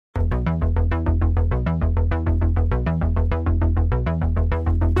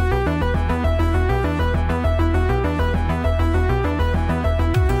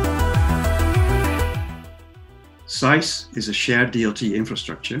CiSe is a shared DLT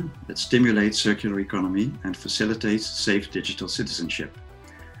infrastructure that stimulates circular economy and facilitates safe digital citizenship.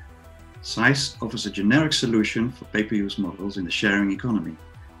 CiSe offers a generic solution for pay-per-use models in the sharing economy,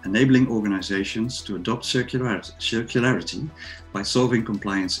 enabling organizations to adopt circularity by solving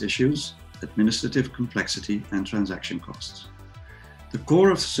compliance issues, administrative complexity, and transaction costs. The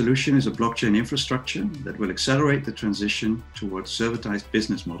core of the solution is a blockchain infrastructure that will accelerate the transition towards servitized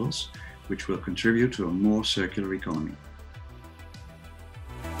business models, which will contribute to a more circular economy.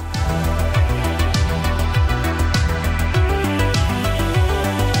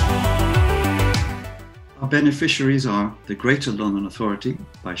 Our beneficiaries are the Greater London Authority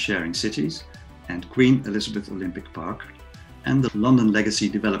by Sharing Cities and Queen Elizabeth Olympic Park, and the London Legacy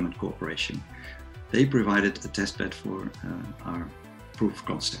Development Corporation. They provided a testbed for our proof of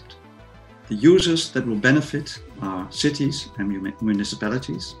concept. The users that will benefit are cities and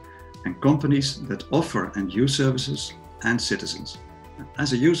municipalities, and companies that offer and use services, and citizens.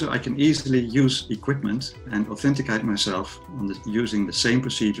 As a user, I can easily use equipment and authenticate myself using the same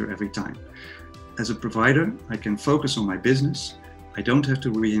procedure every time. As a provider, I can focus on my business. I don't have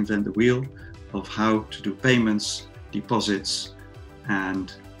to reinvent the wheel of how to do payments, deposits,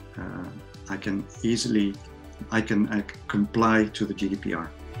 and I can comply to the GDPR.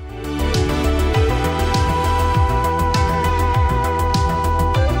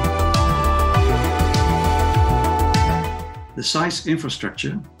 The CiSe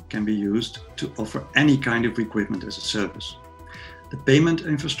infrastructure can be used to offer any kind of equipment as a service. The payment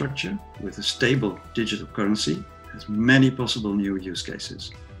infrastructure with a stable digital currency has many possible new use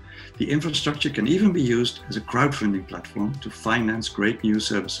cases. The infrastructure can even be used as a crowdfunding platform to finance great new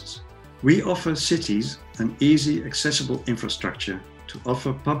services. We offer cities an easy, accessible infrastructure to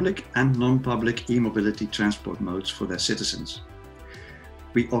offer public and non-public e-mobility transport modes for their citizens.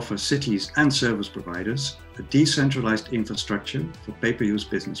 We offer cities and service providers a decentralized infrastructure for pay-per-use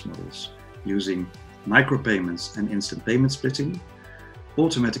business models using micropayments and instant payment splitting,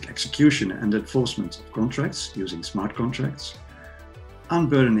 automatic execution and enforcement of contracts using smart contracts,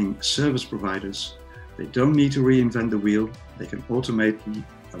 unburdening service providers. They don't need to reinvent the wheel. They can automate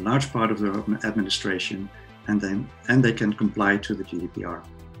a large part of their administration and they can comply to the GDPR.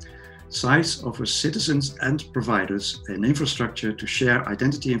 CiSe offers citizens and providers an infrastructure to share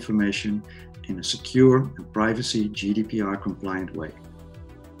identity information in a secure and privacy GDPR compliant way.